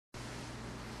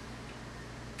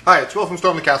Hi, it's Will from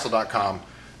stormthecastle.com,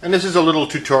 and this is a little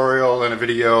tutorial and a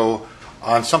video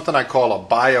on something I call a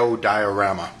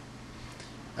biodiorama.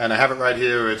 And I have it right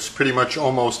here. It's pretty much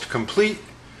almost complete,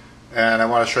 and I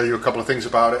want to show you a couple of things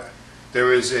about it.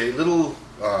 There is a little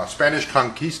Spanish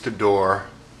conquistador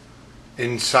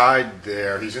inside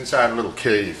there. He's inside a little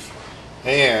cave,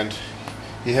 and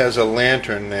he has a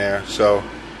lantern there, so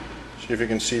see if you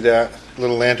can see that.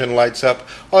 Little lantern lights up.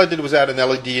 All I did was add an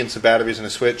LED and some batteries and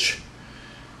a switch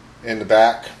in the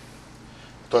back.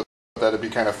 Thought that'd be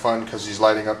kind of fun because he's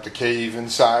lighting up the cave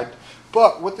inside.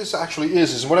 But what this actually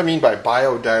is what I mean by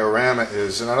biodiorama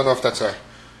is, and I don't know if that's a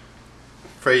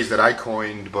phrase that I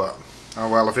coined, but oh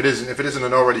well, if it isn't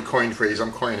an already coined phrase,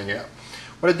 I'm coining it.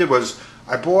 What I did was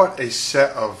I bought a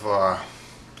set of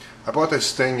I bought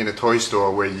this thing in a toy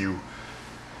store where you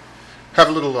have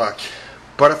a little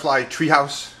butterfly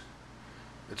treehouse.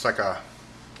 It's like a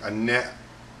net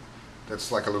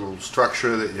that's like a little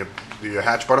structure that you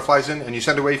hatch butterflies in, and you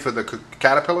send away for the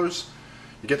caterpillars.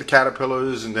 You get the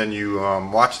caterpillars, and then you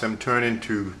watch them turn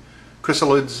into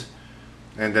chrysalids,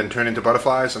 and then turn into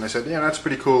butterflies. And I said, yeah, that's a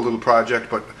pretty cool little project,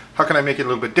 but how can I make it a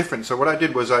little bit different? So what I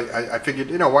did was I figured,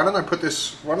 you know, why don't I put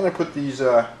these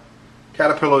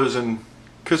caterpillars and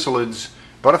chrysalids,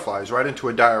 butterflies, right into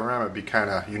a diorama? It'd be kind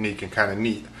of unique and kind of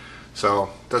neat. So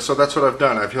that's what I've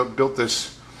done. I've built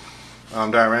this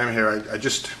diorama here. I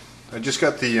just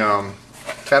got the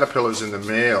caterpillars in the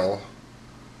mail.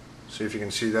 See if you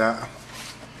can see that.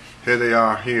 Here they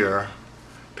are here.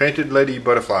 Painted lady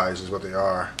butterflies is what they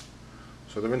are.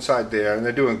 So they're inside there, and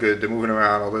they're doing good. They're moving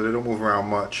around, although they don't move around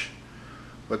much.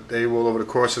 But they will, over the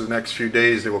course of the next few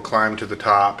days, they will climb to the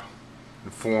top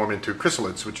and form into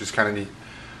chrysalids, which is kind of neat.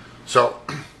 So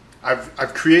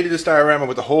I've created this diorama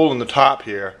with a hole in the top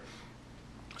here.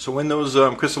 So when those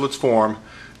chrysalids form,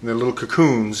 and the little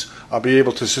cocoons, I'll be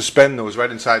able to suspend those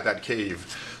right inside that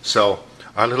cave. So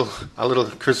our little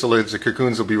chrysalids, the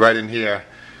cocoons, will be right in here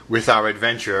with our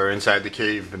adventure inside the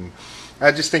cave. And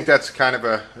I just think that's kind of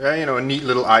a neat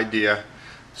little idea.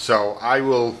 So I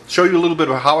will show you a little bit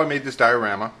of how I made this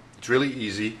diorama. It's really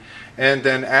easy. And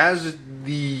then as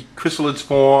the chrysalids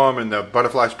form and the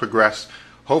butterflies progress,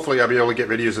 hopefully I'll be able to get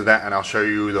videos of that, and I'll show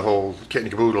you the whole kit and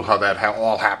caboodle, how that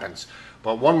all happens.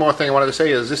 But one more thing I wanted to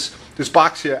say is this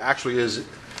box here actually is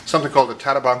something called the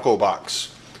Tatabanco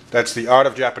box. That's the art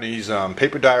of Japanese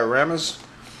paper dioramas.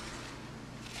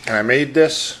 And I made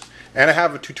this, and I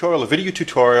have a video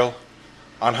tutorial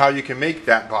on how you can make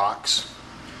that box.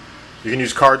 You can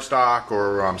use cardstock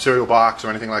or cereal box or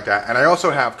anything like that. And I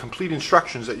also have complete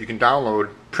instructions that you can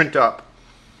download, print up,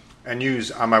 and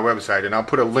use on my website. And I'll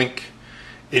put a link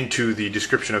into the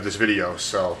description of this video.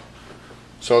 So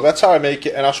that's how I make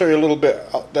it, and I'll show you a little bit.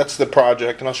 That's the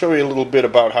project, and I'll show you a little bit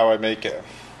about how I make it.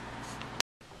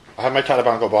 I have my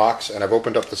Tatabanco box, and I've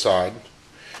opened up the side.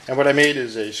 And what I made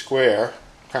is a square,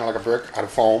 kind of like a brick, out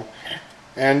of foam.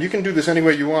 And you can do this any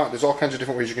way you want. There's all kinds of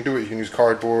different ways you can do it. You can use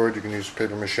cardboard, you can use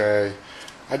paper mache.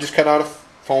 I just cut out a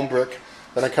foam brick,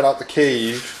 then I cut out the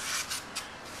cave,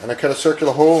 and I cut a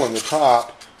circular hole in the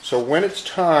top. So when it's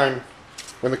time,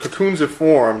 when the cocoons have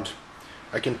formed,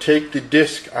 I can take the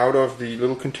disc out of the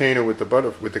little container with the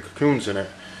cocoons in it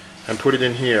and put it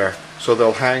in here, so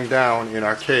they'll hang down in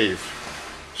our cave.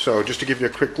 So just to give you a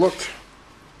quick look,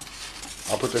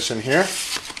 I'll put this in here.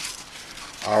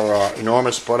 Our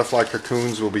enormous butterfly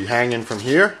cocoons will be hanging from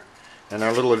here, and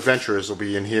our little adventurers will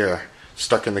be in here,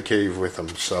 stuck in the cave with them.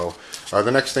 So the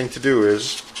next thing to do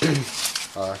is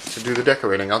to do the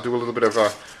decorating. I'll do a little bit of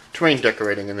terrain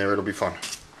decorating in there. It'll be fun.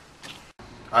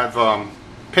 I've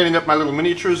painted up my little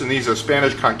miniatures, and these are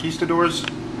Spanish conquistadors,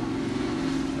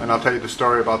 and I'll tell you the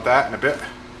story about that in a bit.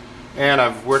 And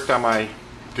I've worked on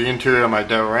the interior of my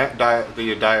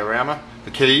diorama,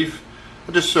 the cave.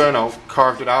 I just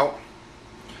carved it out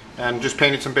and just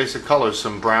painted some basic colors,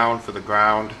 some brown for the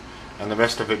ground and the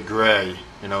rest of it gray,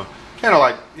 kind of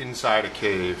like inside a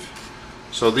cave.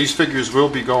 So these figures will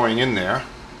be going in there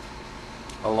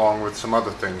along with some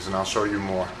other things, and I'll show you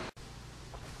more.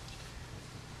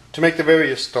 To make the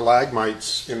various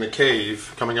stalagmites in the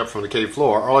cave, coming up from the cave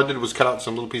floor, all I did was cut out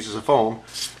some little pieces of foam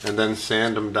and then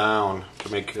sand them down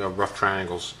to make rough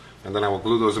triangles. And then I will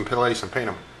glue those in place and paint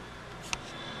them.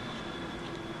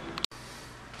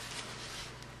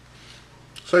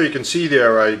 So you can see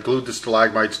there I glued the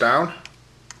stalagmites down.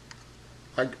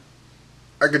 I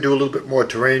could do a little bit more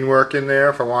terrain work in there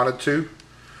if I wanted to.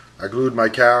 I glued my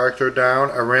character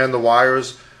down. I ran the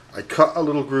wires. I cut a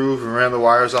little groove and ran the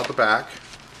wires out the back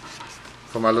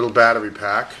for my little battery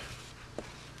pack.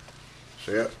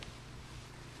 See it?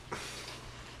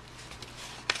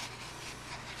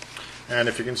 And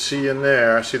if you can see in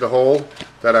there, see the hole?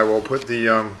 that I will put the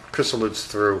chrysalids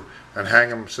through and hang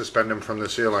them, suspend them from the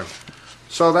ceiling.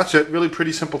 So that's it. Really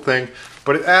pretty simple thing,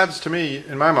 but it adds, to me,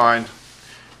 in my mind,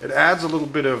 it adds a little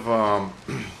bit of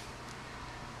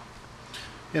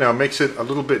makes it a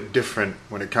little bit different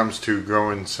when it comes to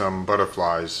growing some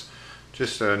butterflies.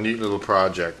 Just a neat little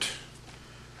project.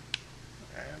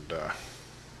 And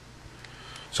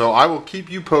so I will keep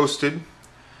you posted.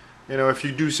 If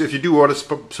you do order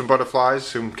some butterflies,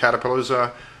 some caterpillars,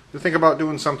 think about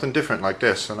doing something different like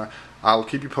this, and I'll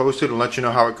keep you posted and let you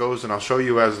know how it goes, and I'll show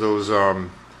you as those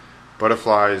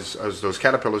butterflies, as those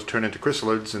caterpillars turn into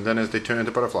chrysalids, and then as they turn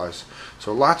into butterflies.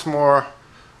 So lots more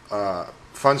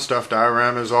fun stuff,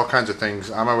 dioramas, all kinds of things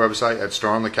on my website at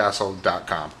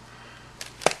storeonthecastle.com.